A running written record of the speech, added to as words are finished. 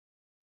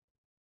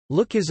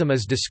Lookism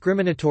is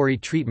discriminatory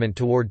treatment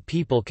toward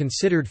people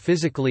considered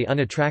physically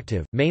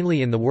unattractive,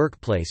 mainly in the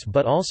workplace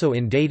but also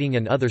in dating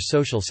and other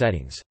social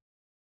settings.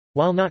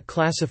 While not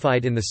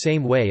classified in the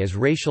same way as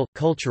racial,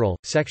 cultural,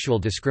 sexual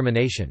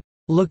discrimination,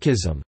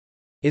 lookism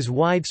is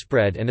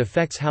widespread and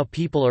affects how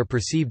people are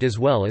perceived as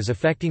well as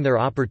affecting their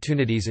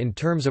opportunities in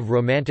terms of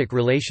romantic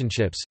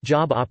relationships,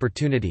 job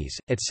opportunities,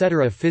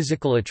 etc.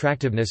 Physical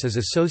attractiveness is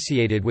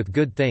associated with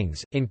good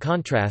things, in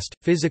contrast,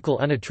 physical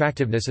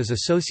unattractiveness is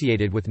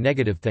associated with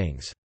negative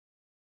things.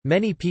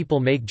 Many people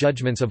make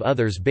judgments of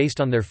others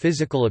based on their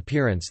physical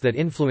appearance that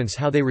influence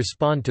how they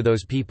respond to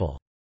those people.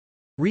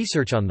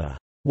 Research on the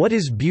 "what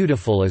is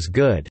beautiful is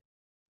good"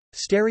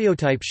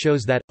 stereotype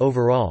shows that,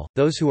 overall,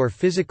 those who are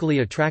physically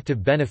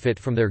attractive benefit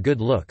from their good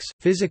looks.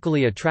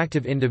 Physically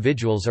attractive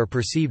individuals are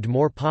perceived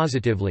more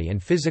positively,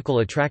 and physical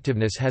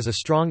attractiveness has a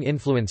strong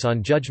influence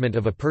on judgment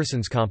of a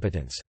person's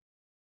competence.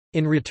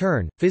 In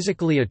return,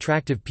 physically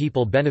attractive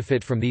people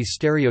benefit from these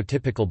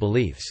stereotypical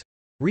beliefs.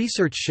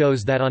 Research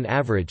shows that on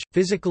average,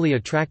 physically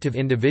attractive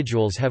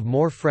individuals have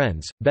more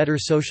friends, better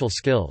social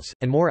skills,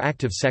 and more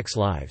active sex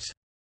lives.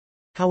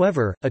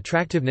 However,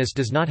 attractiveness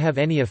does not have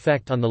any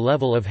effect on the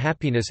level of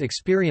happiness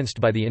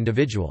experienced by the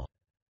individual.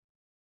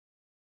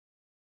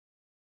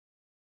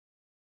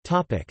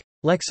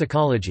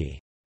 Lexicology.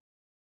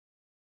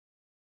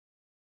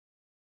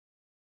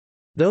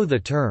 Though the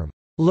term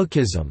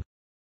lookism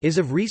is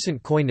of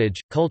recent coinage,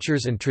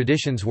 cultures and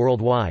traditions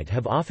worldwide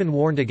have often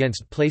warned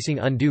against placing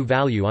undue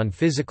value on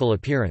physical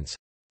appearance.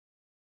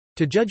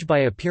 To judge by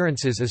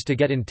appearances is to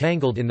get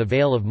entangled in the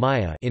veil of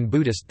Maya in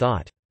Buddhist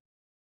thought.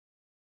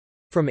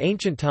 From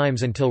ancient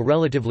times until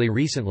relatively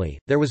recently,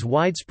 there was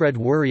widespread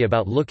worry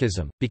about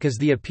lookism, because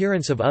the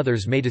appearance of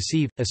others may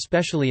deceive,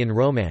 especially in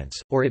romance,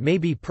 or it may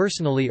be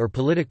personally or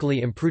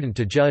politically imprudent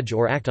to judge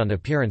or act on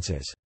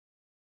appearances.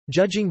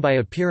 Judging by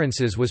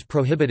appearances was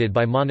prohibited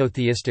by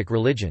monotheistic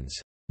religions,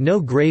 no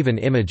graven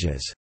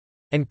images,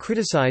 and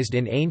criticized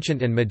in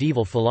ancient and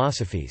medieval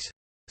philosophies.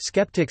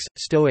 Skeptics,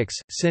 Stoics,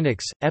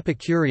 Cynics,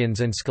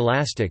 Epicureans and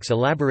Scholastics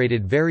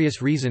elaborated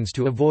various reasons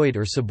to avoid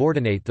or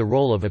subordinate the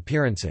role of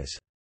appearances.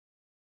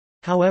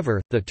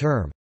 However, the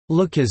term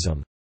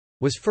lookism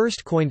was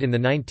first coined in the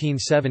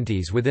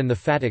 1970s within the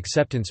fat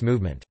acceptance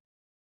movement.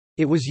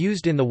 It was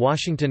used in the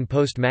Washington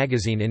Post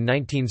magazine in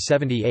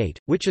 1978,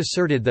 which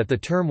asserted that the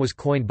term was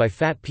coined by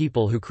fat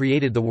people who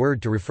created the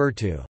word to refer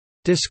to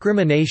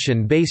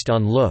discrimination based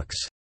on looks.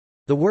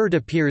 The word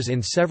appears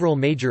in several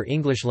major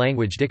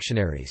English-language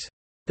dictionaries.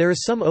 There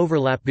is some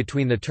overlap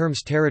between the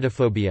terms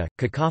teratophobia,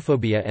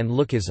 cacophobia and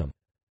lookism.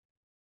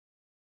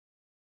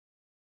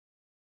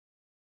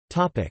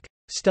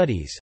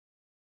 Studies.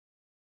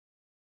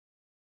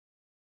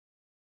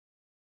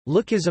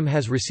 Lookism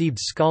has received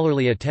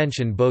scholarly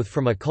attention both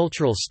from a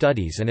cultural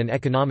studies and an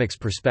economics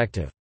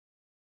perspective.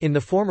 In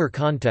the former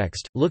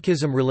context,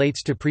 lookism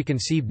relates to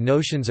preconceived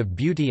notions of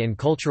beauty and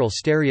cultural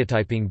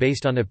stereotyping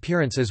based on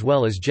appearance as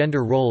well as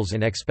gender roles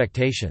and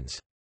expectations.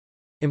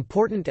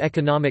 Important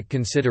economic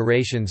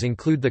considerations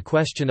include the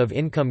question of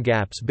income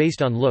gaps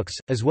based on looks,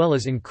 as well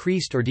as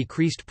increased or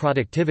decreased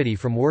productivity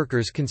from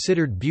workers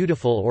considered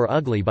beautiful or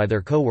ugly by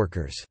their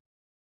co-workers.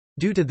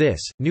 Due to this,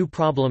 new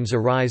problems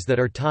arise that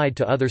are tied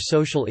to other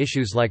social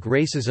issues like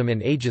racism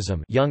and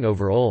ageism, young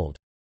over old.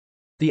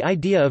 The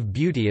idea of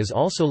beauty is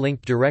also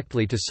linked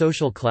directly to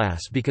social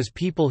class because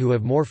people who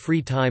have more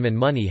free time and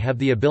money have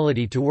the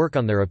ability to work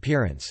on their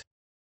appearance.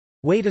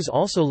 Weight is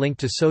also linked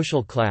to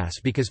social class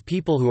because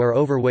people who are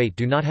overweight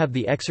do not have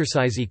the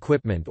exercise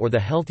equipment or the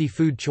healthy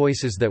food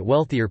choices that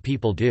wealthier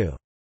people do.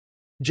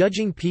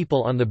 Judging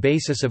people on the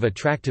basis of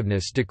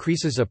attractiveness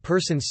decreases a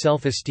person's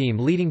self-esteem,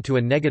 leading to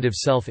a negative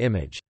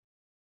self-image.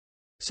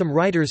 Some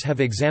writers have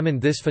examined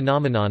this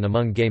phenomenon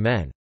among gay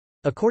men.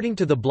 According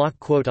to the block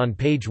quote on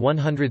page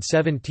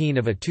 117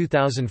 of a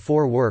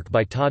 2004 work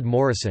by Todd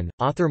Morrison,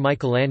 author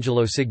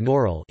Michelangelo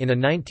Signorile in a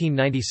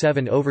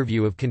 1997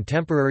 overview of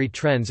contemporary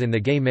trends in the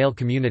gay male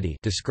community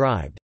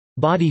described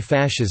body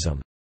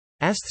fascism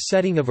as the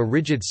setting of a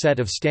rigid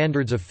set of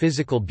standards of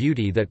physical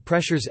beauty that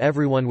pressures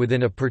everyone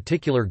within a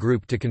particular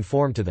group to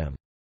conform to them.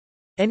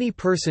 Any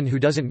person who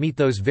doesn't meet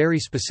those very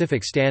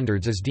specific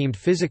standards is deemed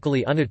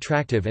physically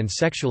unattractive and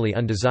sexually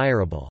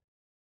undesirable.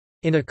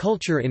 In a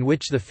culture in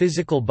which the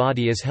physical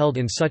body is held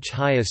in such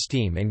high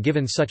esteem and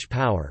given such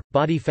power,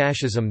 body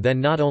fascism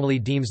then not only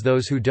deems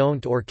those who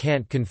don't or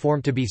can't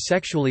conform to be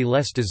sexually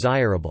less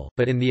desirable,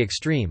 but in the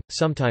extreme,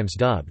 sometimes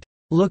dubbed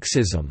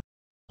Lookism,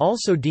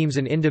 also deems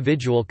an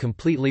individual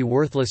completely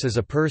worthless as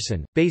a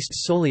person, based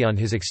solely on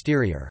his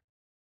exterior.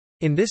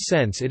 In this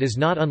sense it is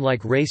not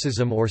unlike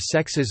racism or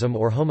sexism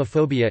or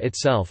homophobia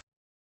itself.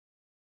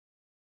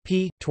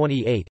 p.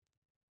 28.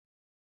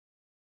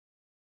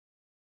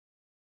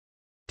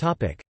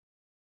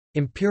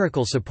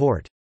 Empirical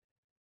support.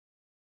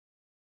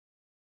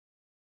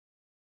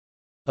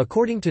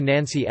 According to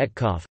Nancy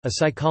Etkoff, a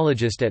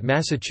psychologist at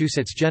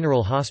Massachusetts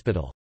General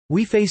Hospital,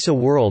 "We face a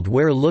world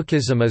where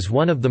lookism is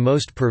one of the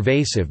most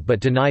pervasive but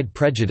denied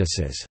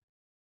prejudices."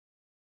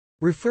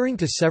 Referring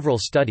to several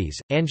studies,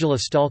 Angela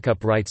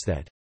Stalcup writes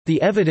that,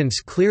 The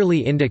evidence clearly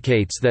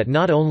indicates that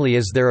not only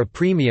is there a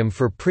premium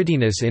for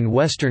prettiness in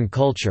Western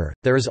culture,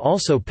 there is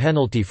also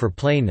penalty for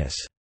plainness.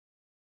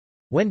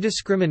 When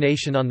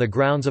discrimination on the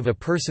grounds of a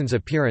person's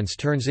appearance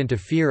turns into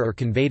fear or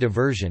conveyed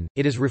aversion,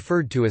 it is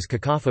referred to as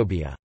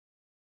cacophobia.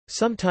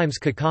 Sometimes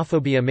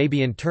cacophobia may be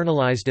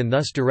internalized and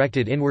thus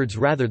directed inwards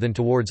rather than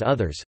towards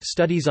others.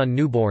 Studies on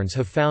newborns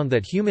have found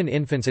that human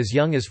infants as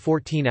young as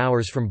 14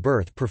 hours from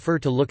birth prefer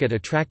to look at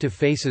attractive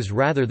faces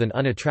rather than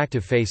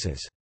unattractive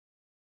faces.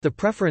 The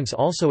preference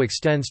also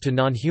extends to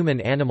non-human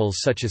animals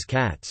such as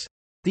cats.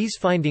 These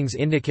findings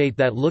indicate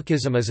that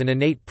lookism is an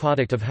innate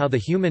product of how the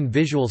human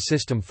visual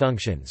system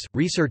functions.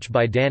 Research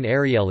by Dan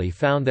Ariely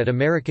found that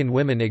American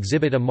women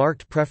exhibit a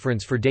marked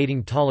preference for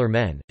dating taller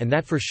men, and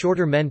that for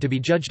shorter men to be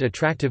judged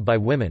attractive by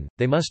women,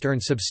 they must earn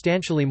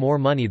substantially more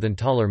money than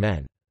taller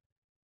men.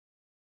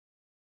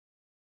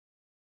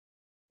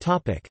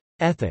 Topic: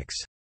 Ethics.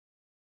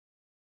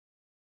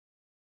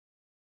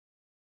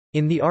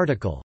 In the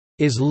article,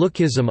 "Is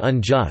Lookism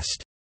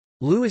Unjust?"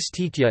 Louis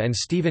Titia and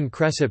Stephen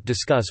Cressip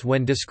discuss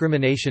when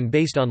discrimination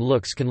based on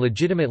looks can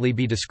legitimately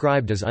be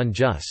described as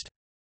unjust.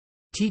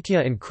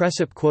 Titia and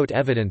Cressip quote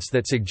evidence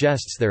that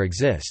suggests there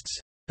exists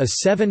a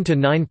 7 to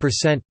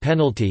 9%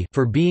 penalty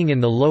for being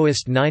in the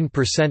lowest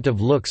 9%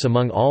 of looks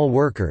among all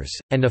workers,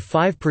 and a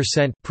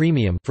 5%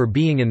 premium for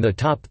being in the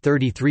top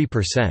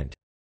 33%.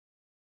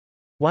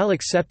 While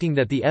accepting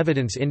that the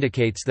evidence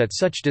indicates that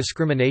such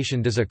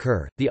discrimination does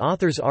occur, the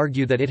authors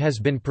argue that it has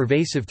been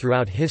pervasive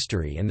throughout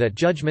history and that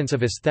judgments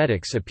of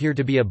aesthetics appear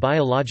to be a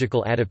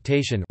biological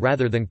adaptation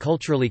rather than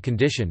culturally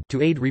conditioned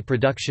to aid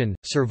reproduction,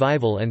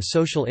 survival and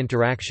social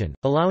interaction,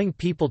 allowing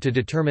people to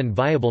determine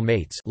viable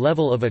mates,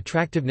 level of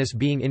attractiveness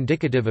being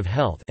indicative of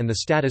health, and the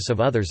status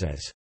of others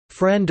as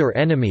friend or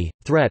enemy,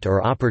 threat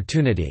or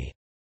opportunity.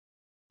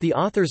 The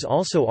authors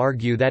also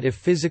argue that if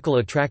physical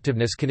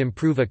attractiveness can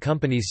improve a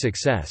company's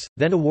success,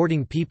 then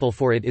awarding people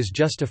for it is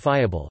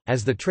justifiable,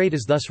 as the trait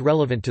is thus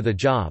relevant to the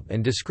job,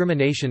 and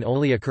discrimination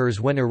only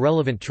occurs when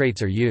irrelevant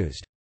traits are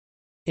used.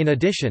 In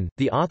addition,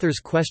 the authors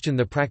question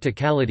the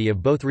practicality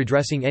of both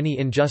redressing any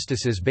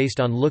injustices based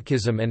on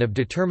lookism and of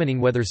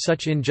determining whether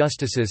such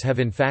injustices have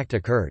in fact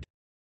occurred.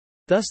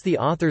 Thus the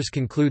authors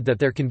conclude that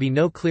there can be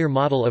no clear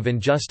model of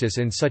injustice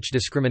in such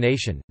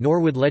discrimination, nor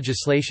would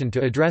legislation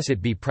to address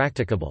it be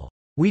practicable.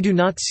 We do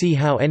not see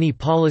how any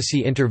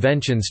policy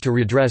interventions to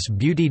redress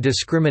beauty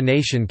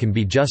discrimination can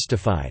be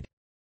justified.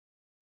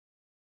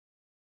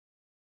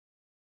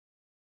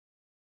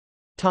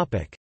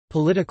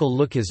 Political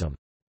lookism.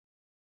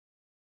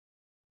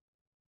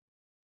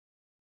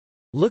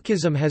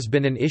 Lookism has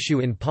been an issue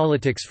in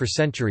politics for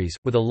centuries,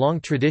 with a long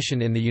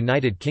tradition in the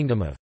United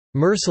Kingdom of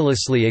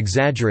mercilessly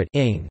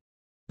exaggerating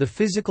the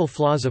physical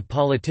flaws of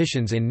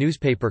politicians in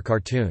newspaper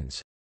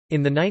cartoons.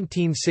 In the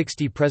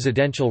 1960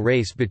 presidential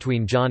race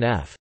between John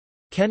F.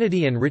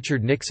 Kennedy and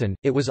Richard Nixon,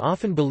 it was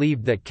often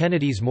believed that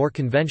Kennedy's more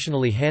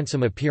conventionally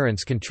handsome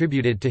appearance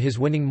contributed to his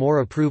winning more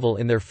approval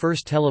in their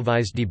first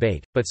televised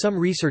debate, but some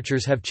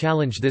researchers have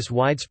challenged this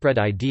widespread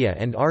idea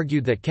and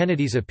argued that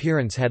Kennedy's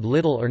appearance had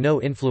little or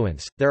no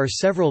influence. There are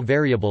several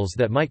variables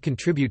that might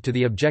contribute to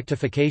the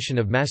objectification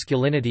of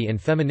masculinity and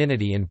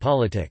femininity in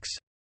politics.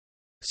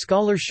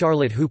 Scholar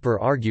Charlotte Hooper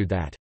argued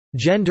that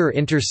gender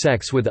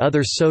intersects with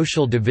other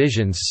social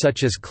divisions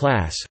such as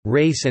class,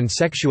 race and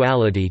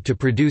sexuality to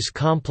produce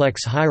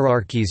complex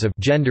hierarchies of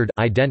gendered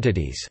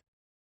identities.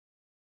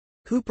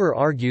 Hooper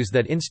argues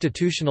that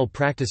institutional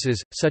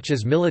practices, such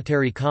as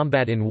military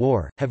combat in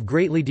war, have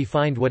greatly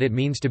defined what it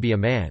means to be a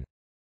man.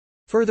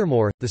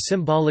 Furthermore, the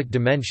symbolic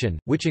dimension,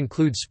 which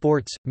includes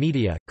sports,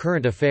 media,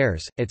 current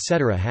affairs,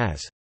 etc.,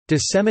 has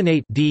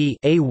disseminate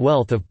a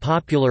wealth of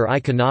popular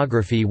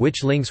iconography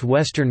which links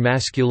Western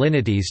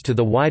masculinities to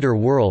the wider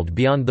world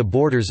beyond the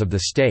borders of the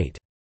state.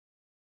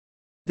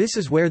 This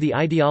is where the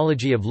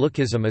ideology of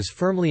lookism is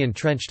firmly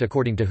entrenched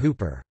according to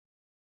Hooper.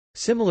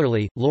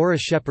 Similarly, Laura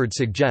Shepard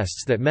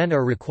suggests that men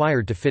are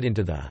required to fit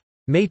into the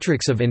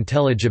matrix of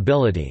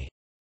intelligibility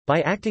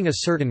by acting a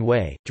certain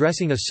way,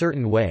 dressing a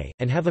certain way,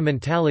 and have a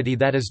mentality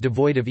that is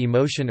devoid of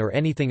emotion or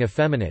anything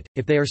effeminate.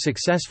 If they are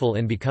successful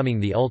in becoming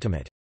the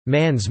ultimate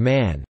man's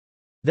man,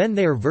 then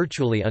they are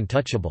virtually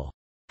untouchable.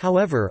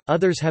 However,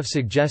 others have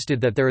suggested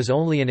that there is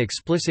only an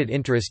explicit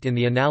interest in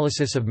the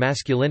analysis of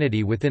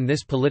masculinity within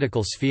this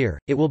political sphere.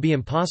 It will be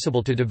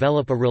impossible to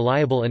develop a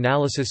reliable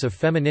analysis of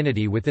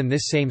femininity within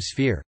this same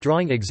sphere,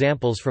 drawing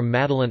examples from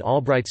Madeleine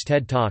Albright's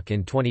TED Talk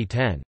in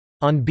 2010,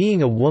 on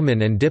being a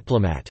woman and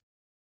diplomat.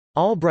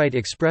 Albright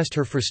expressed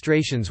her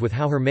frustrations with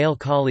how her male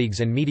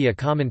colleagues and media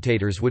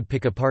commentators would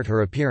pick apart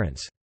her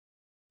appearance.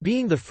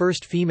 Being the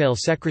first female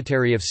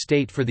Secretary of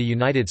State for the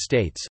United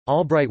States,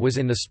 Albright was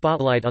in the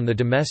spotlight on the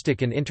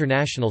domestic and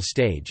international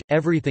stage.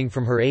 Everything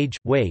from her age,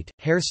 weight,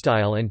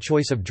 hairstyle, and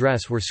choice of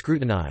dress were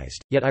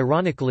scrutinized. Yet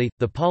ironically,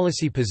 the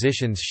policy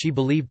positions she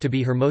believed to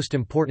be her most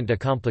important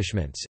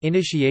accomplishments,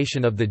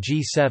 initiation of the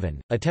G7,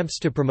 attempts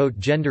to promote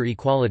gender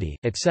equality,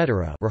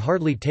 etc., were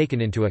hardly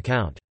taken into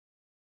account.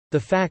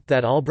 The fact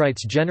that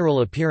Albright's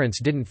general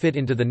appearance didn't fit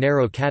into the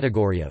narrow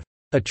category of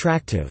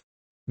attractive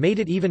made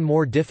it even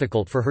more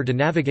difficult for her to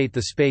navigate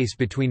the space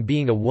between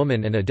being a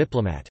woman and a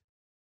diplomat.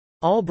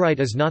 Albright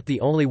is not the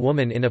only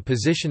woman in a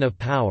position of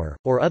power,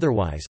 or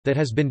otherwise, that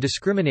has been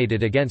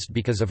discriminated against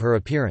because of her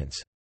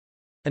appearance.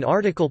 An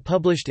article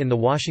published in The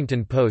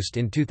Washington Post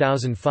in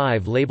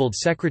 2005 labeled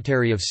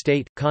Secretary of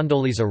State,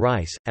 Condoleezza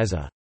Rice, as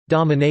a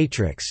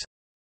dominatrix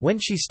when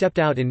she stepped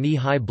out in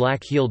knee-high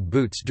black-heeled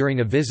boots during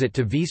a visit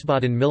to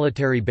Wiesbaden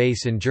military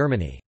base in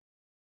Germany.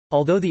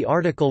 Although the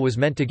article was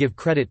meant to give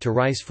credit to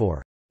Rice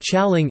for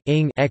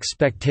challenging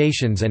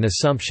expectations and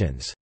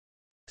assumptions,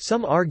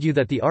 some argue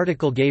that the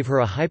article gave her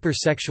a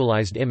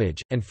hypersexualized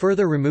image, and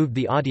further removed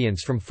the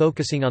audience from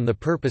focusing on the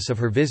purpose of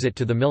her visit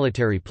to the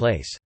military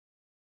place.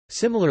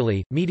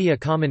 Similarly, media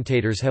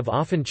commentators have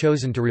often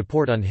chosen to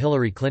report on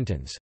Hillary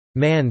Clinton's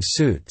man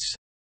suits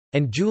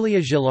and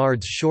Julia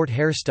Gillard's short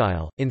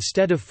hairstyle,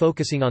 instead of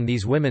focusing on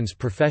these women's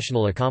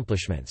professional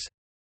accomplishments.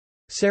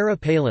 Sarah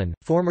Palin,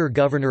 former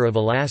governor of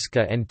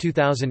Alaska and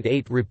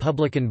 2008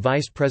 Republican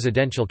vice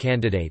presidential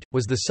candidate,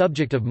 was the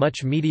subject of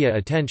much media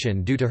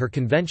attention due to her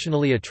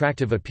conventionally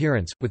attractive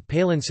appearance, with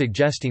Palin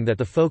suggesting that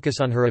the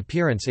focus on her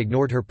appearance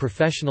ignored her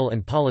professional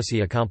and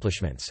policy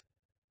accomplishments.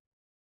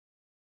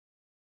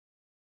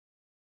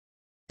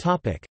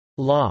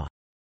 Law.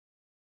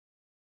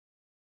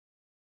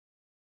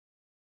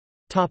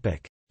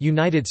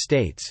 United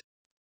States.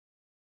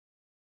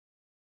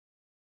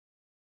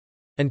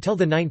 Until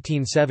the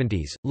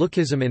 1970s,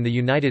 lookism in the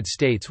United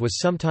States was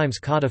sometimes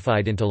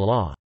codified into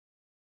law.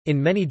 In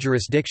many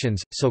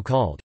jurisdictions,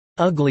 so-called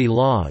ugly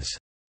laws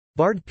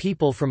barred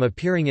people from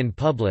appearing in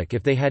public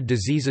if they had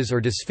diseases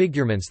or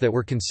disfigurements that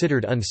were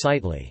considered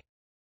unsightly.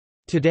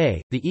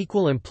 Today, the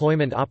Equal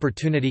Employment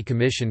Opportunity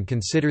Commission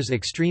considers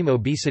extreme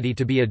obesity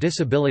to be a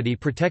disability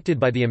protected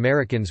by the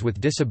Americans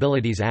with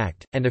Disabilities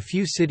Act, and a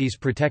few cities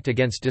protect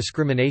against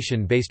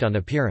discrimination based on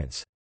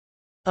appearance.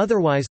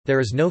 Otherwise, there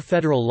is no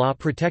federal law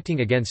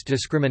protecting against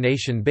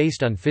discrimination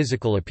based on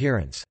physical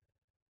appearance.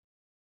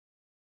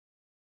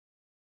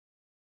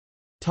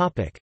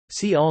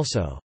 See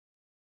also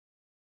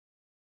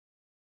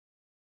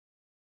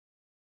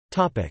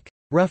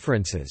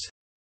References.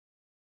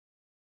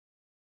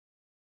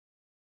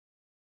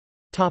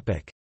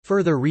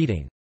 Further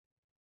reading.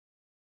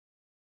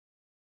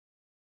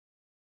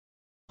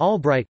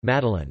 Albright,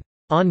 Madeline.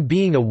 On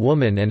Being a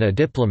Woman and a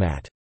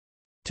Diplomat.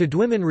 To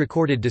Dwimen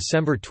recorded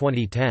December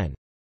 2010.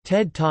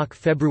 TED Talk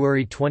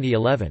February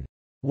 2011.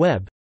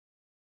 Web.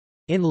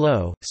 In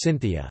Lowe,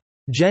 Cynthia.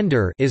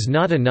 Gender is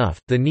Not Enough,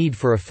 The Need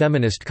for a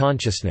Feminist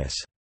Consciousness.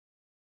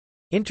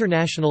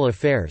 International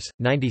Affairs,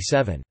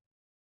 97.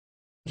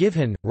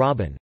 Givhan,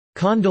 Robin.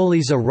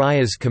 Condoleezza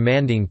Rice's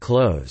Commanding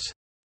Clothes.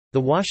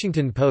 The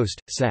Washington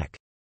Post, Sec.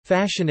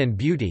 Fashion and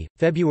Beauty,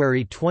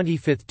 February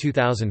 25,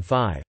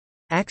 2005.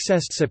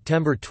 Accessed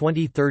September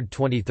 23,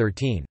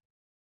 2013.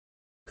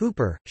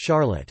 Hooper,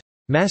 Charlotte.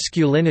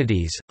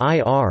 Masculinities,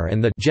 IR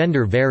and the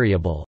Gender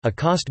Variable, A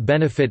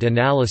Cost-Benefit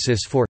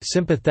Analysis for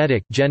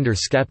Sympathetic Gender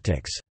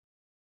Skeptics.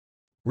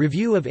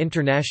 Review of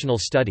International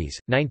Studies,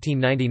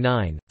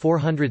 1999,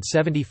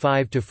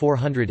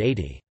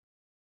 475–480.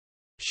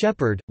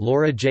 Shepard,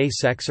 Laura J.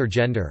 Sex or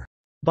Gender?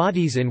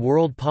 Bodies in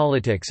World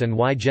Politics and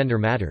Why Gender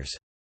Matters.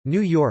 New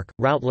York,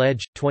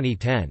 Routledge,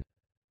 2010.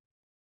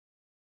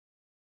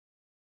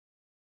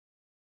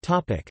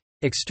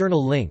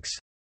 External links.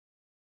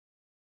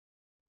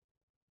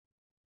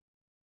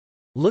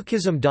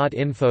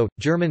 Lookism.info,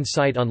 German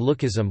site on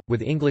Lookism,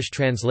 with English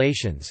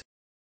translations.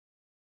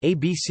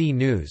 ABC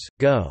News,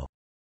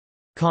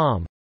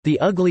 Go.com. The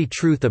Ugly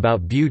Truth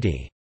About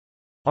Beauty.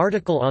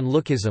 Article on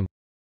Lookism.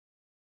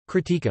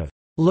 Critique of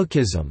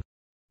Lookism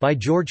by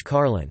George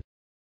Carlin.